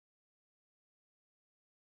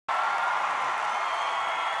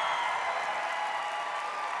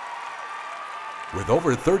With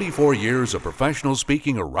over 34 years of professional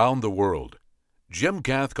speaking around the world, Jim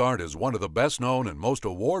Cathcart is one of the best-known and most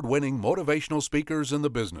award-winning motivational speakers in the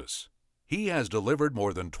business. He has delivered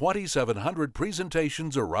more than 2,700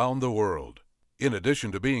 presentations around the world. In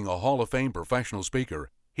addition to being a Hall of Fame professional speaker,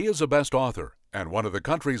 he is a best author and one of the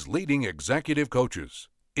country's leading executive coaches.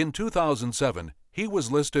 In 2007, he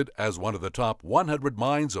was listed as one of the top 100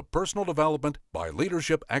 minds of personal development by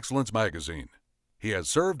Leadership Excellence magazine. He has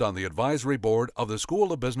served on the advisory board of the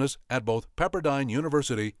School of Business at both Pepperdine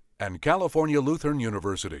University and California Lutheran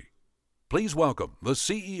University. Please welcome the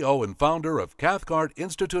CEO and founder of Cathcart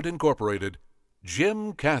Institute Incorporated,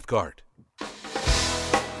 Jim Cathcart.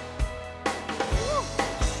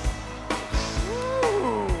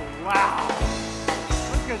 Wow!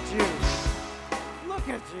 Look at you. Look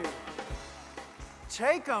at you.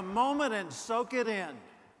 Take a moment and soak it in.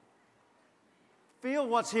 Feel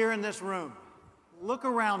what's here in this room. Look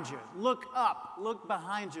around you. Look up. Look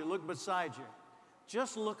behind you. Look beside you.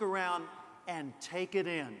 Just look around and take it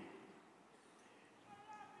in.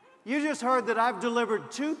 You just heard that I've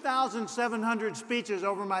delivered 2,700 speeches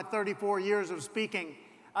over my 34 years of speaking.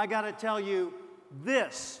 I got to tell you,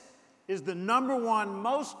 this is the #1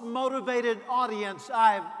 most motivated audience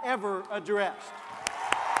I've ever addressed.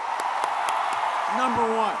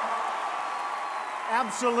 #1.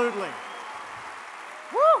 Absolutely.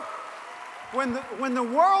 Woo! When the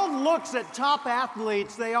world looks at top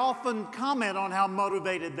athletes, they often comment on how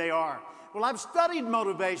motivated they are. Well, I've studied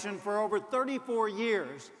motivation for over 34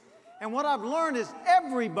 years, and what I've learned is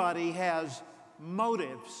everybody has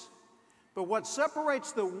motives. But what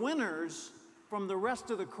separates the winners from the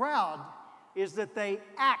rest of the crowd is that they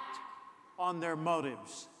act on their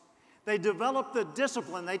motives. They develop the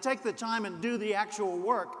discipline. They take the time and do the actual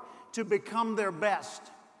work to become their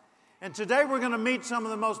best. And today we're going to meet some of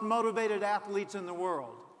the most motivated athletes in the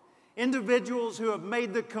world. Individuals who have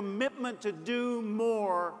made the commitment to do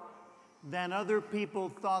more than other people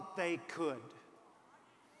thought they could.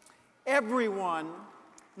 Everyone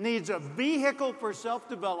needs a vehicle for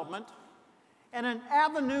self-development and an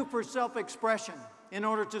avenue for self-expression in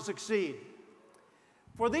order to succeed.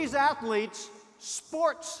 For these athletes,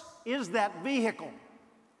 sports is that vehicle,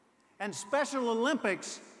 and Special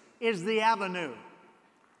Olympics is the avenue.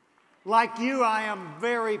 Like you, I am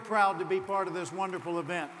very proud to be part of this wonderful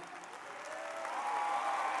event.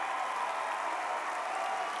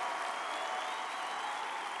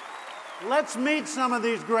 Let's meet some of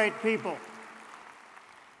these great people.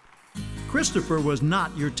 Christopher was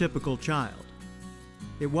not your typical child.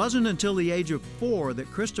 It wasn't until the age of 4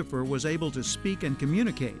 that Christopher was able to speak and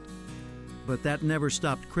communicate. But that never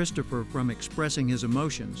stopped Christopher from expressing his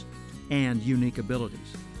emotions and unique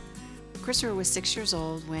abilities. Christopher was 6 years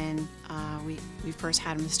old when we first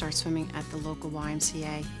had him to start swimming at the local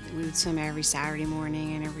YMCA. We would swim every Saturday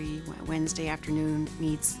morning and every Wednesday afternoon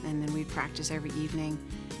meets, and then we'd practice every evening.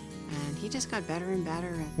 And he just got better and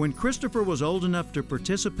better. When Christopher was old enough to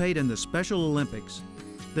participate in the Special Olympics,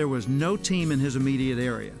 there was no team in his immediate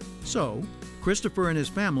area. So, Christopher and his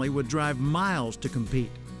family would drive miles to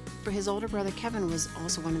compete. His older brother Kevin was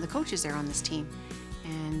also one of the coaches there on this team.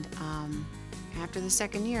 And after the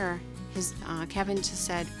second year, Kevin just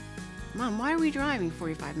said, "Mom, why are we driving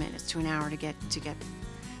 45 minutes to an hour to get to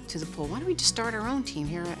the pool? Why don't we just start our own team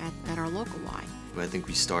here at our local Y?" I think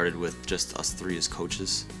we started with just us 3 as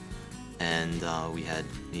coaches, and we had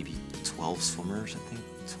maybe 12 swimmers, I think,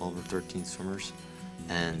 12 or 13 swimmers,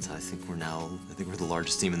 and I think we're the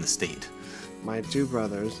largest team in the state. My 2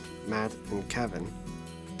 brothers, Matt and Kevin,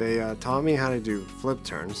 they taught me how to do flip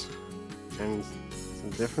turns and some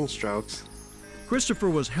different strokes. Christopher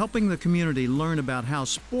was helping the community learn about how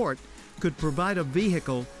sport could provide a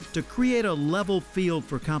vehicle to create a level field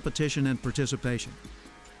for competition and participation.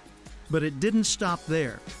 But it didn't stop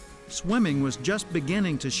there. Swimming was just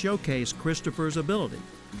beginning to showcase Christopher's ability.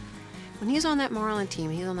 When he's on that Marlin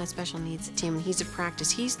team, he's on that special needs team, and he's at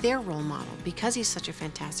practice, he's their role model because he's such a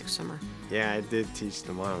fantastic swimmer. Yeah, I did teach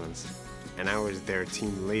the Marlins, and I was their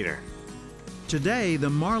team leader. Today, the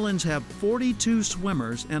Marlins have 42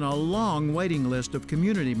 swimmers and a long waiting list of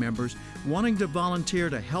community members wanting to volunteer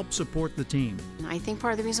to help support the team. And I think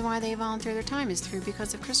part of the reason why they volunteer their time is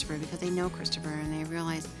because of Christopher, because they know Christopher and they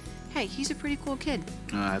realize, hey, he's a pretty cool kid.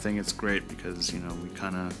 I think it's great because, we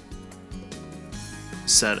kind of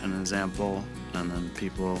set an example, and then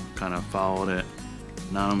people kind of followed it.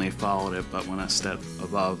 Not only followed it, but went a step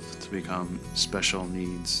above to become special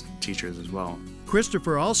needs teachers as well.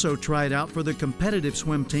 Christopher also tried out for the competitive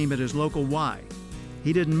swim team at his local Y.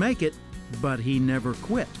 He didn't make it, but he never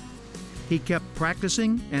quit. He kept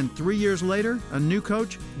practicing, and 3 years later, a new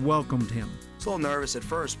coach welcomed him. was a little nervous at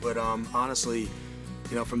first, but honestly,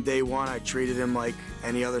 you know, from day one, I treated him like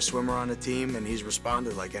any other swimmer on the team, and he's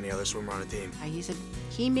responded like any other swimmer on the team. He said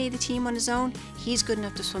he made the team on his own. He's good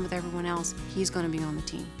enough to swim with everyone else. He's going to be on the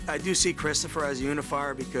team. I do see Christopher as a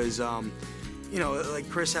unifier because, you know, like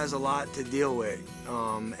Chris has a lot to deal with,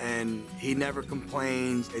 and he never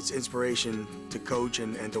complains. It's inspiration to coach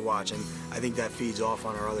and to watch, and I think that feeds off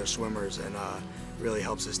on our other swimmers and really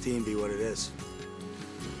helps his team be what it is.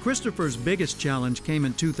 Christopher's biggest challenge came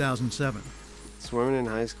in 2007. Swimming in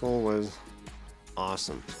high school was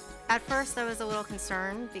awesome. At first I was a little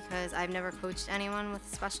concerned because I've never coached anyone with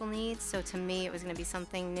special needs, so to me it was going to be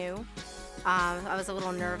something new. I was a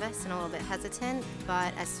little nervous and a little bit hesitant,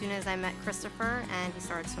 but as soon as I met Christopher and he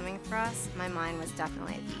started swimming for us, my mind was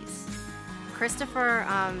definitely at ease. Christopher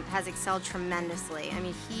has excelled tremendously. I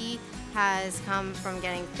mean, he has come from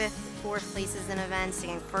getting 5th, 4th places in events to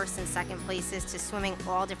getting 1st and 2nd places to swimming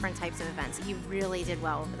all different types of events. He really did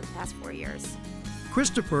well over the past 4 years.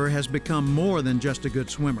 Christopher has become more than just a good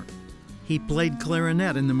swimmer. He played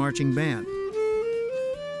clarinet in the marching band,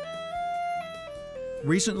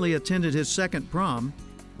 recently attended his 2nd prom.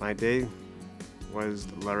 My date was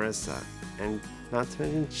Larissa, and not to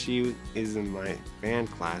mention she is in my band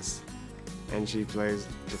class, and she plays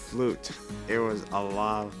the flute. It was a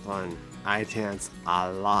lot of fun. I danced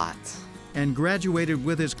a lot. And graduated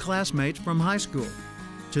with his classmates from high school.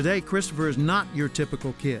 Today, Christopher is not your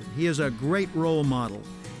typical kid. He is a great role model,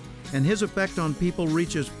 and his effect on people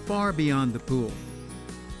reaches far beyond the pool.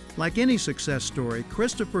 Like any success story,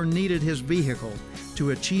 Christopher needed his vehicle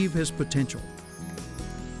to achieve his potential.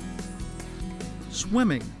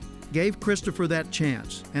 Swimming gave Christopher that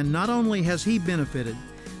chance, and not only has he benefited,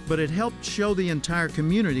 but it helped show the entire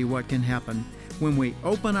community what can happen when we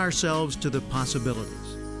open ourselves to the possibilities.